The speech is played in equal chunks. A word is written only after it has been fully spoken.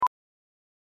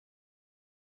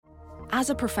As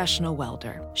a professional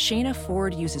welder, Shayna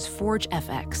Ford uses Forge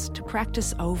FX to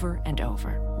practice over and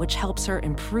over, which helps her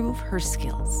improve her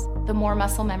skills. The more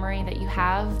muscle memory that you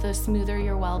have, the smoother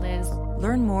your weld is.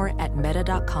 Learn more at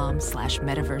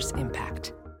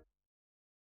meta.com/metaverseimpact.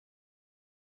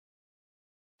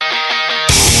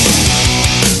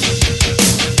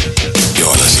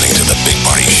 You're listening to The Big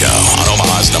Party Show on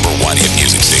Omaha's #1 hit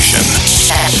music station.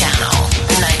 Channel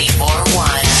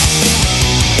 94.1.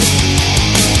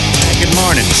 Good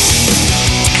morning.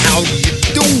 How you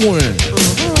doing?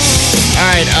 All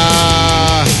right,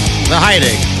 the high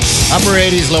day. Upper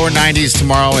 80s, lower 90s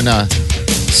tomorrow and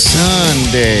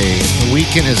Sunday. The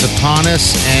weekend is upon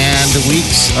us, and the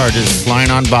weeks are just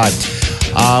flying on by.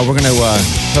 We're going to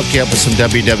hook you up with some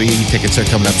WWE tickets that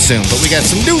are coming up soon, but we got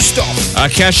some new stuff.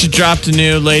 Kesha dropped a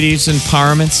new ladies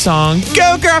empowerment song.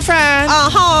 Go, girlfriend!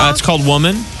 It's called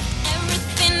Woman.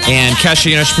 And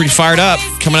Kesha, she's pretty fired up,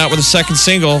 coming out with a second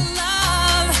single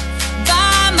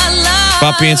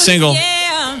about being single.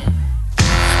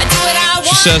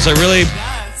 She says, I really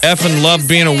effing love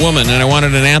being a woman, and I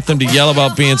wanted an anthem to yell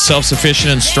about being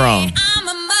self-sufficient and strong.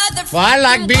 Well, I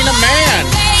like being a man.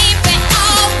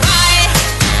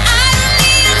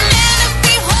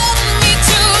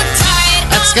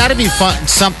 That's got to be fun,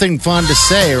 something fun to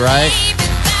say, right?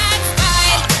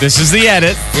 This is the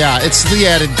edit. Yeah, it's the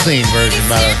edit clean version,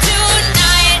 by the way.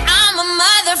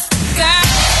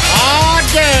 Oh,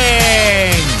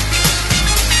 dang.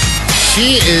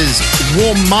 She is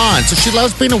woman. So she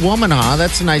loves being a woman, huh?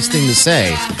 That's a nice thing to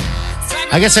say.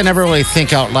 I guess I never really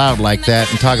think out loud like that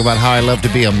and talk about how I love to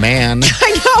be a man.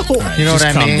 I know. You know what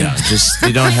I mean?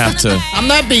 You don't have to. I'm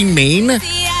not being mean.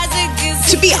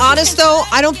 To be honest, though,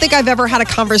 I don't think I've ever had a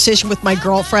conversation with my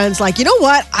girlfriends like, you know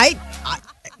what?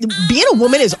 Being a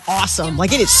woman is awesome.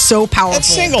 Like, it is so powerful. It's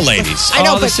single ladies. I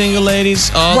know, all the single ladies.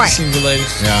 All the single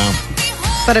ladies. Yeah.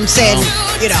 But I'm saying,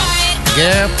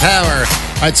 Yeah, power.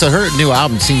 All right, so her new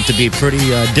album seems to be pretty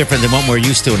different than what we're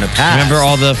used to in the past. Remember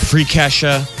all the free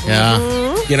Kesha? Yeah.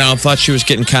 Thought she was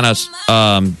getting kind of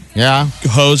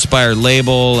hosed by her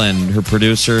label and her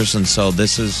producers, and so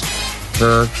this is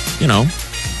her,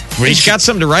 she's got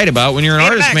something to write about. When you're an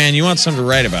artist, man, you want something to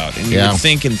write about. And you would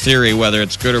think in theory, whether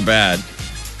it's good or bad,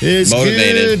 it's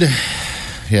motivated. Good.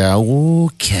 Yeah, oh,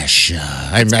 Kesha.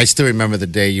 I still remember the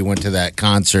day you went to that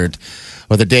concert,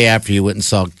 or the day after you went and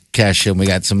saw Kesha, and we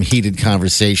got some heated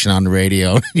conversation on the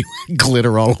radio.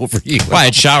 Glitter all over you. Well, I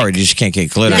had showered. You just can't get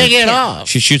glitter. You can't get it off.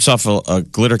 She shoots off a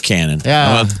glitter cannon.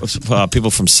 Yeah.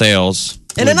 People from sales.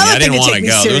 And another I didn't thing to want take to me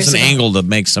go. There was an serious angle to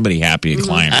make somebody happy, a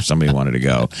client or somebody wanted to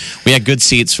go. We had good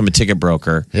seats from a ticket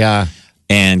broker. Yeah.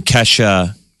 And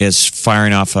Kesha is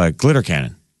firing off a glitter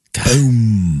cannon.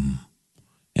 Boom.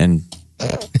 And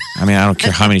I don't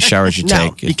care how many showers you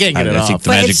take. You can't get it I off. think the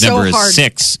But magic it's so number is hard.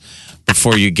 6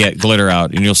 before you get glitter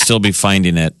out, and you'll still be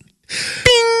finding it.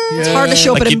 It's hard to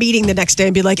show up at a meeting the next day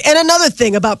and be like, and another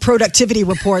thing about productivity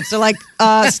reports. They're like,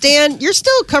 Stan, you're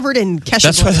still covered in Kesha.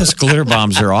 That's why those glitter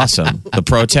bombs are awesome. The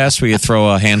protests where you throw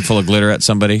a handful of glitter at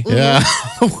somebody. Yeah.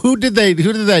 Who did they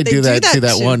do that do to? that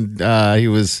That shit. one, he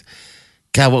was,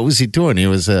 God, what was he doing? He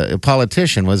was a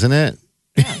politician, wasn't it?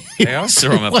 They always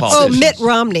throw them at Oh, politicians. Mitt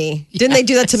Romney. Didn't they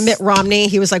do that to Mitt Romney?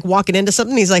 He was like walking into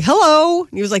something. He's like, hello.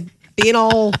 And he was like being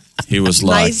all He was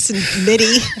like nice and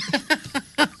mitty.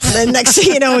 And then next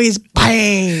thing you know, he's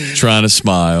bang. trying to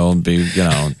smile and be,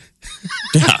 Yeah,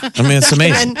 it's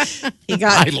amazing. And he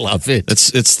got I love it.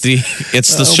 It's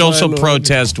the social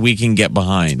protest we can get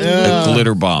behind. A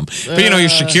glitter bomb. But your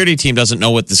security team doesn't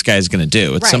know what this guy's going to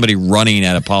do. It's Right. somebody running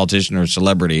at a politician or a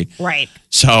celebrity. right.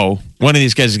 So one of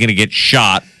these guys is going to get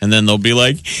shot, and then they'll be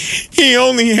like, he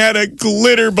only had a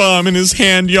glitter bomb in his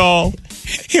hand, y'all.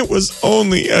 It was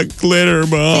only a glitter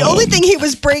bomb. The only thing he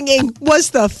was bringing was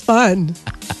the fun.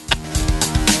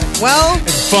 Well,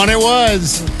 Fun it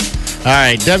was. All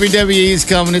right, WWE's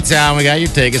coming to town. We got your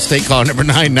tickets. State call number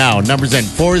 9 now. Numbers in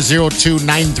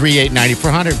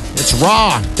 402-938-9400. It's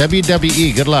Raw.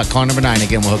 WWE. Good luck. Call number 9.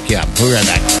 Again, we'll hook you up. We'll be right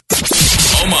back.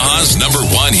 Omaha's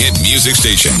 #1 hit music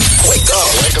station. Wake up.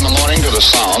 Wake in the morning to the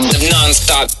sound of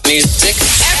nonstop music.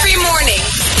 Every morning,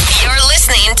 you're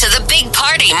listening to the Big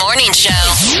Party Morning Show.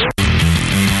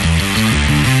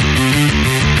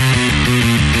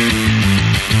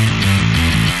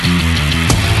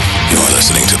 You're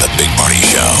listening to The Big Party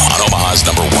Show on Omaha's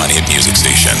 #1 hit music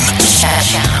station.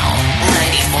 Channel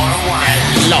 94.1.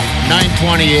 Hello.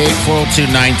 928 402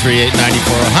 938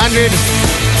 9400.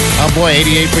 Oh boy,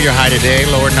 88 for your high today.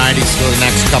 Lower 90s for the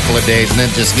next couple of days. And then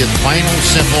just gets plain old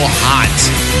simple hot.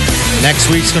 Next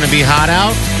week's going to be hot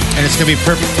out. And it's going to be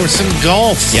perfect for some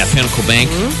golf. Yeah, Pinnacle Bank.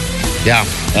 Yeah.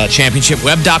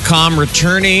 Championshipweb.com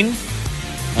returning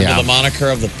under the moniker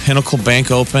of the Pinnacle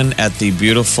Bank Open at the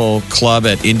beautiful club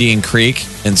at Indian Creek.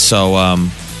 And so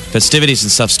festivities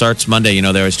and stuff starts Monday. You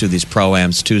know, they always do these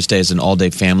pro-ams. Tuesdays an all-day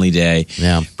family day.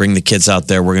 Yeah. Bring the kids out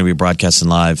there. We're going to be broadcasting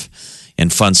live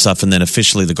and fun stuff. And then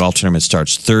officially the golf tournament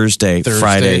starts Thursday,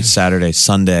 Friday, Saturday,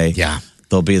 Sunday. Yeah.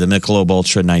 There'll be the Michelob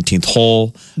Ultra 19th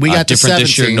hole. We got different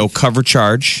this year, no cover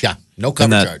charge. Yeah, no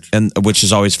cover charge. And which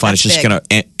is always fun. It's just going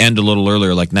to end a little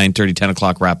earlier, like 9:30, 10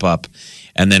 o'clock, wrap up.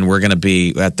 And then we're going to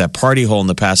be at that party hole in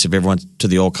the past. If everyone to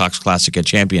the old Cox Classic at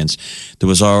Champions, there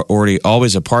was already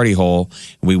always a party hole.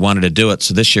 And we wanted to do it.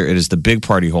 So this year it is the big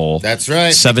party hole. That's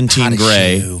right. 17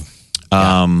 gray. It's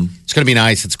going to be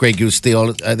nice. It's Grey Goose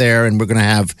Steel there. And we're going to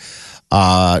have,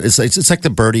 it's like the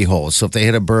birdie hole. So if they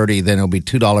hit a birdie, then it'll be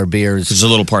 $2 beers. It's a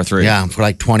little par 3. Yeah, for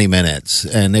like 20 minutes.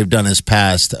 And they've done this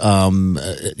past,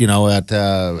 you know,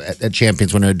 at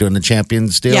Champions when they're doing the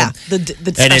Champions deal. Yeah,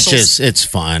 the and specials. it's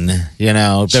fun. You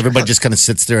know, everybody just kind of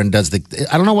sits there and does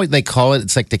I don't know what they call it.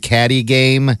 It's like the caddy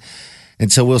game.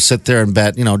 And so we'll sit there and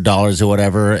bet, you know, dollars or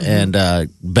whatever and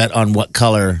bet on what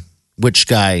color, which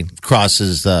guy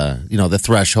crosses the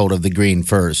threshold of the green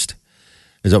first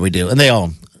is what we do. And they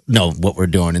all know what we're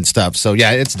doing and stuff. So,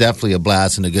 yeah, it's definitely a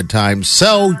blast and a good time.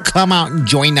 So, come out and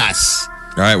join us.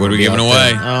 All right, what are we giving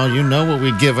away? Oh, you know what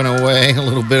we're giving away. A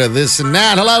little bit of this and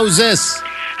that. Hello, who's this?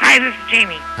 Hi, this is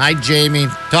Jamie. Hi, Jamie.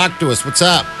 Talk to us. What's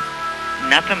up?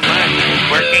 Nothing much.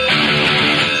 Working.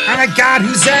 Oh, my God,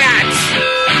 who's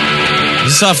that?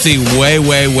 This is off the way,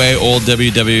 way, way old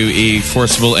WWE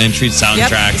Forcible Entry soundtrack.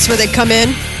 Yep, it's where they come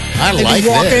in. I They'd like be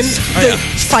walking, this. the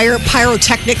fire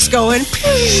pyrotechnics going.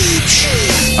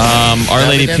 Our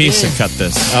Lady Peace had cut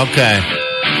this. Okay.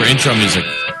 For intro music.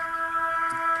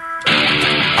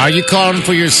 Are you calling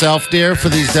for yourself, dear, for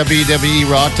these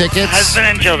WWE Raw tickets? Husband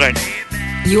and children.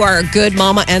 You are a good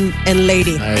mama and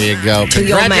lady. There you go. To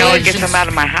your man. I'll get them out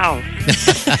of my house.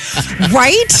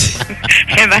 Right?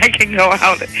 And I can go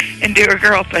out and do a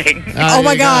girl thing. Oh,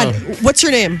 my God. What's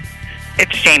your name?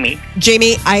 It's Jamie.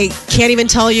 Jamie, I can't even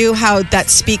tell you how that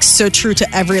speaks so true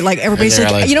to everybody's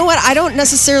like, you know what? I don't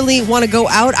necessarily want to go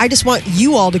out. I just want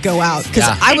you all to go out because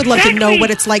I would love to know what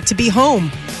it's like to be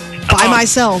home by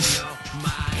myself.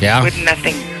 Yeah. With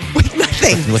nothing. With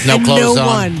nothing. With no and clothes no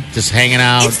on. one. Just hanging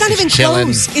out. It's not just even chilling,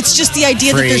 clothes. It's just the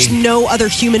idea free. that there's no other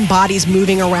human bodies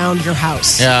moving around your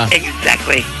house. Yeah.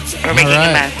 Exactly. Or making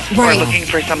a mess. Right. Or looking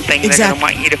for something they're going to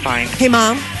want you to find. Hey,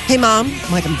 Mom. Hey, Mom.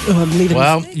 I'm like, I'm leaving.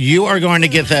 Well, you are going to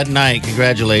get that night.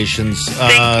 Congratulations.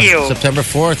 Thank you. September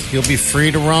 4th, you'll be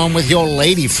free to roam with your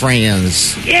lady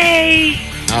friends. Yay.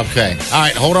 Okay. All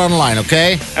right. Hold on the line,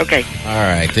 okay? Okay. All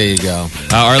right. There you go.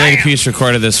 Our Lady Peace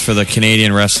recorded this for the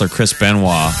Canadian wrestler Chris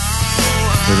Benoit,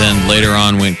 who then later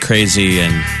on went crazy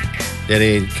and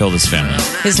killed his family.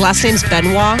 His last name's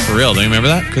Benoit. For real. Do you remember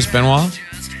that? Chris Benoit?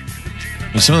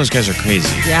 I mean, some of those guys are crazy.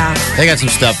 Yeah. They got some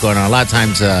stuff going on. A lot of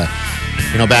times,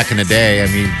 you know, back in the day, I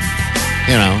mean,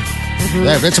 you know,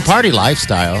 it's a party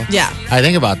lifestyle. Yeah. I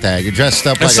think about that. You're dressed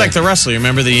up It's like the wrestler. You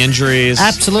remember the injuries?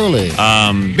 Absolutely.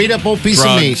 Beat up old piece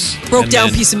of meat. Broke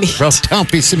down piece of meat. Broke down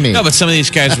piece of meat. No, but some of these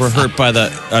guys were hurt by the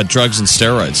drugs and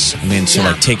steroids. I mean, so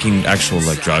like taking actual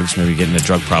drugs, maybe getting a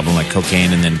drug problem like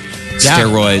cocaine and then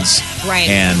steroids. Right.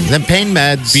 And then pain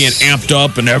meds. Being amped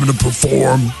up and having to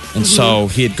perform. And so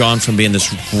he had gone from being this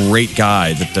great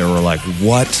guy that they were like,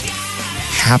 what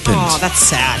happened? Oh, that's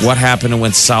sad. What happened and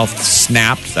when South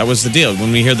snapped? That was the deal.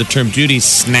 When we hear the term duty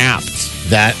snapped.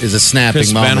 That is a snapping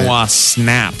Chris moment. Benoit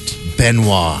snapped.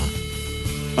 Benoit.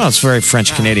 Well, it's very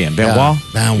French Canadian. Benoit.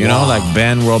 Benoit. You know, like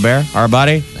Ben Robert, our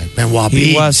buddy. Benoit He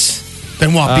Beads. was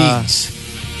Benoit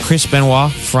Beads. Chris Benoit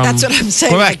from That's what I'm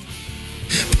saying. Quebec.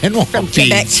 Benoit From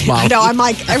Quebec. Beads. I know. I'm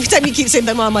like, every time you keep saying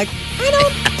Benoit, I'm like, I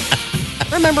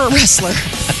don't remember a wrestler.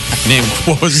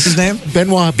 What was his name?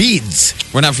 Benoit Beads.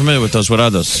 We're not familiar with those. What are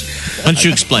those? Why don't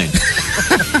you explain?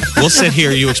 We'll sit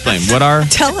here. You explain. What are?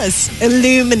 Tell us.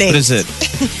 Illuminate. What is it?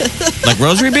 Like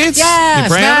rosary beads? Yeah, You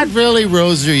it's pray not on? really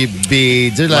rosary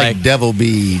beads. They're like devil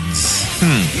beads.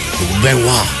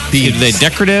 Benoit beads. Are they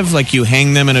decorative? Like you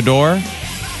hang them in a door?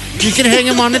 You can hang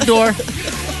them on the door.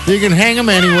 You can hang them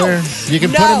anywhere. You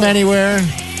can put them anywhere.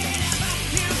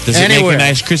 Does it make a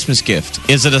nice Christmas gift?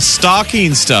 Is it a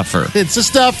stocking stuffer? It's a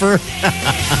stuffer.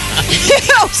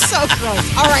 Oh, so gross.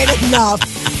 All right, enough.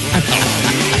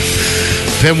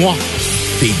 Benoit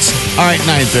beads. All right,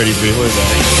 9:33. We're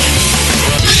back.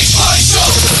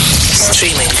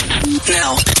 Streaming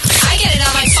now. I get it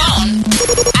on my phone.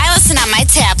 I listen on my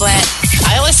tablet.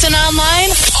 I listen online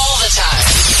all the time.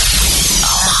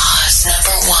 Omaha's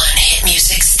 #1 hit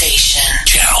music station.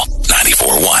 Channel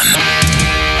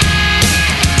 94.1.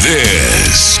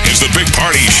 This is the Big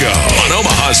Party Show on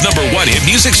Omaha's #1 hit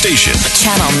music station.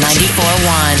 Channel 94.1.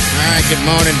 All right, good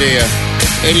morning to you.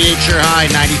 88 your high,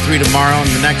 93 tomorrow, and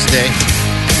the next day.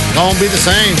 Gonna be the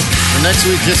same. The next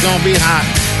week just gonna be hot.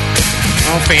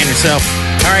 Don't fan yourself.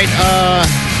 All right,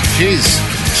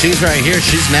 she's right here.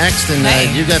 She's next, and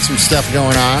you got some stuff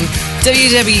going on.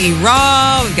 WWE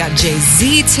Raw. We've got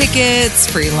Jay-Z tickets,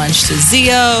 free lunch to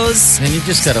Zio's. And you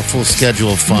just got a full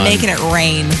schedule of fun. Making it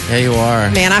rain. There you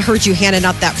are. Man, I heard you handing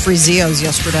out that free Zio's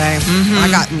yesterday.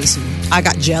 I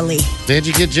got jelly. Did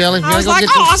you get jelly? I was like,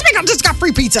 I just got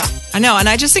free pizza. I know, and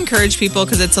I just encourage people,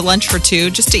 because it's a lunch for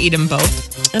two, just to eat them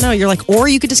both. I know, you're like, or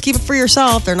you could just keep it for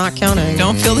yourself. They're not counting.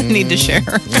 Don't feel the need to share.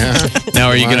 Yeah. Now,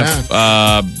 are you going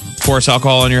to force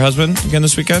alcohol on your husband again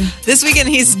this weekend? This weekend,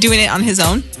 he's doing it on his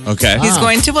own. Okay. He's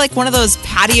going to like one of those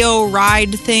patio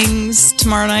ride things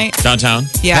tomorrow night. Downtown?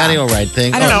 Yeah. Patio ride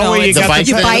thing. I don't know. Where you got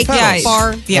the bike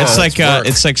bar. Yeah.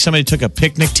 It's like somebody took a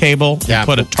picnic table, and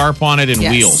put a tarp on it and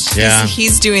wheels. Yeah.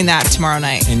 He's doing that tomorrow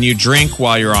night. And you drink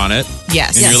while you're on it.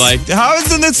 Yes. And you're like, how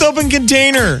is in this open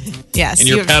container? Yes. And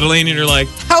you're pedaling and you're like,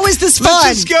 how is this fun?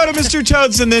 Let's just go to Mr.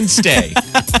 Toad's and then stay.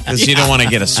 Because you don't want to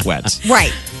get a sweat.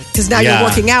 Right. Because now you're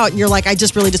working out and you're like, I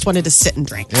just wanted to sit and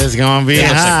drink. It's going to be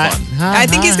hot. I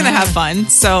think he's going to have fun.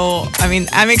 So, I mean,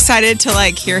 I'm excited to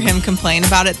like hear him complain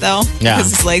about it though. Yeah.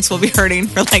 Because his legs will be hurting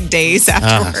for like days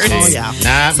afterwards. Oh, yeah. So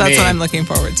that's what I'm looking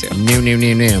forward to.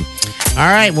 New. All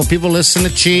right. Well, people listen to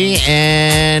Chi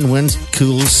and win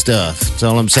cool stuff. That's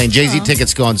all I'm saying. Jay-Z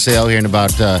tickets go on sale here in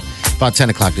about 10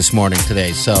 o'clock this morning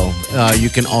today. So you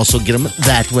can also get them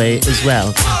that way as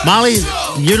well. Molly,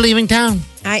 you're leaving town.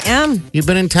 I am. You've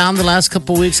been in town the last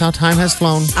couple of weeks. How time has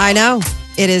flown. I know.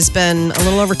 It has been a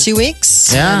little over 2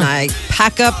 weeks. Yeah. And I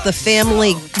pack up the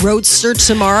family roadster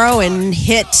tomorrow and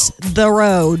hit the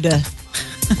road.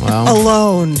 Well,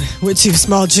 alone with 2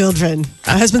 small children.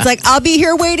 My husband's like, I'll be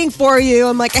here waiting for you.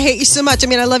 I'm like, I hate you so much. I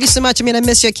mean, I love you so much. I mean, I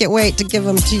miss you. I can't wait to give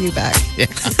them to you back. Yeah.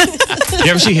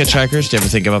 You ever see hitchhikers? Do you ever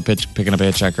think about picking up a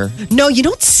hitchhiker? No, you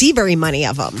don't see very many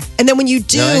of them. And then when you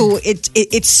do, Really?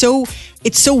 it's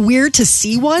so weird to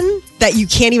see one that you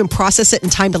can't even process it in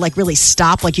time to like really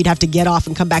stop. Like you'd have to get off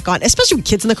and come back on, especially with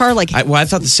kids in the car. Like, I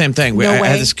thought the same thing. No I way.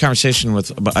 had this conversation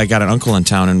with, I got an uncle in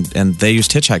town and they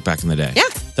used hitchhike back in the day. Yeah.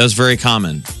 That was very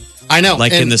common. I know.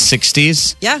 Like in the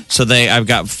 60s. Yeah. So I've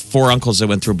got 4 uncles that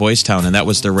went through Boys Town, and that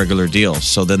was their regular deal.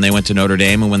 So then they went to Notre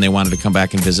Dame, and when they wanted to come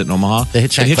back and visit in Omaha, They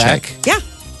hitchhike back? yeah.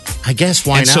 I guess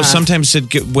why and not? so sometimes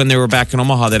when they were back in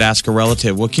Omaha, they'd ask a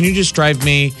relative, well, can you just drive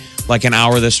me like an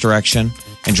hour this direction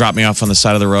and drop me off on the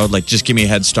side of the road? Like, just give me a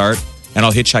head start, and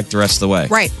I'll hitchhike the rest of the way.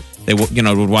 Right. They would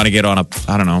want to get on a,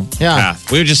 I don't know,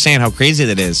 path. We were just saying how crazy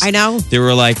that is. I know. They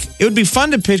were like, it would be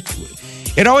fun to pick.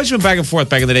 It always went back and forth.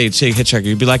 Back in the day, you'd say hitchhiker.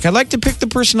 You'd be like, I'd like to pick the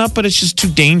person up, but it's just too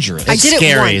dangerous. I did it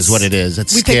scary once. is what it is.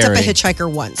 It's We scary. picked up a hitchhiker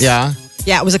once. Yeah.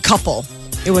 Yeah, it was a couple.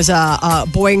 It was a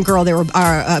boy and girl. They were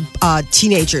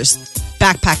teenagers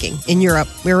backpacking in Europe.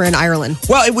 We were in Ireland.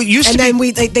 Well, it used And to then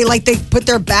they put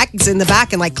their bags in the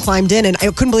back and like climbed in, and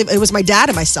I couldn't believe it was my dad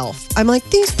and myself. I'm like,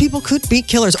 these people could be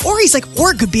killers, or he's like,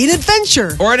 or it could be an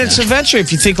adventure. Or it's an adventure.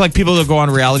 If you think like people that go on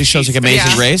reality shows like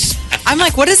Amazing Race. I'm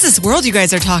like, what is this world you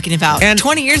guys are talking about? And-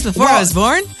 20 years before I was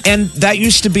born? And that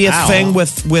used to be a thing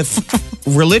with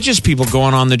religious people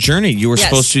going on the journey. You were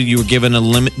supposed to, you were given a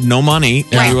limit, no money,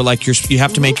 and you were like, you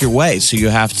have to make your way. So you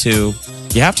have to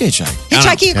hitchhike.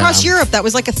 Hitchhiking across Europe, that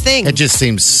was like a thing. It just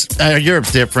seems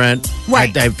Europe's different.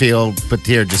 Right. I feel, but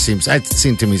here it just seems I've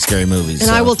seen too many scary movies. And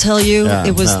so. I will tell you, Yeah,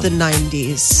 it was no. the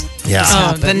 90s. Yeah.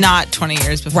 Oh, the not 20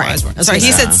 years before I was born. Sorry,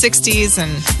 he said 60s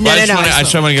and... I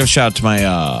just want to give a shout out to my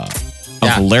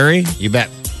Uncle Larry. You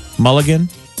bet. Mulligan.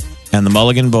 And the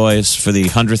Mulligan Boys for the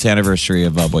 100th anniversary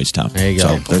of Boys Town. There you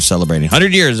go. So they're celebrating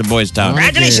 100 years of Boys Town.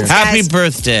 Congratulations, Happy guys.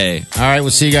 birthday. All right, we'll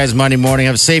see you guys Monday morning.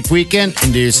 Have a safe weekend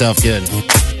and do yourself good.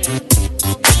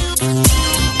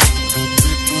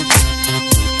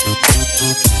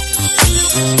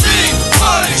 Big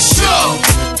Party Show.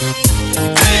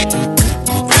 Big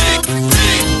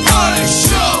Party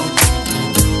Show.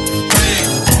 Big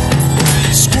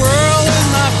squirrel in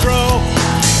my fro.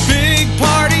 Big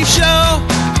Party Show.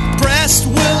 Breast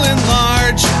will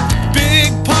enlarge.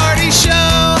 Big Party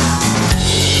Show.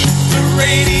 The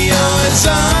radio is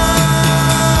on.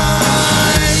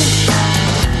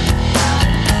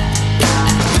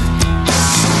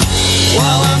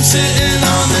 While I'm sitting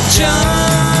on the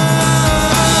john.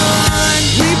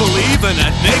 We believe in a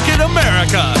naked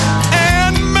America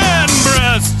and man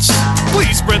breasts.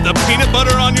 Please spread the peanut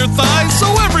butter on your thighs so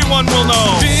everyone will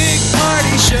know. Big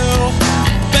Party Show.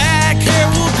 Back hair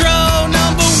will grow.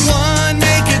 Number one,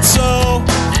 make it so.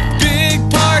 Big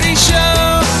Party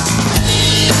Show.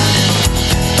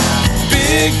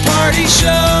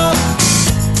 Show.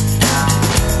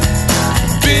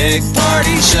 Big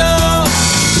Party Show.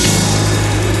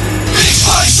 Big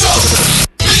Party Show.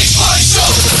 Big Party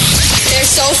Show. They're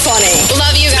so funny.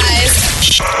 Love you guys.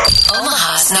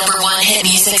 Omaha's #1 hit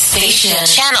music station.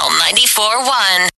 Channel 94.1.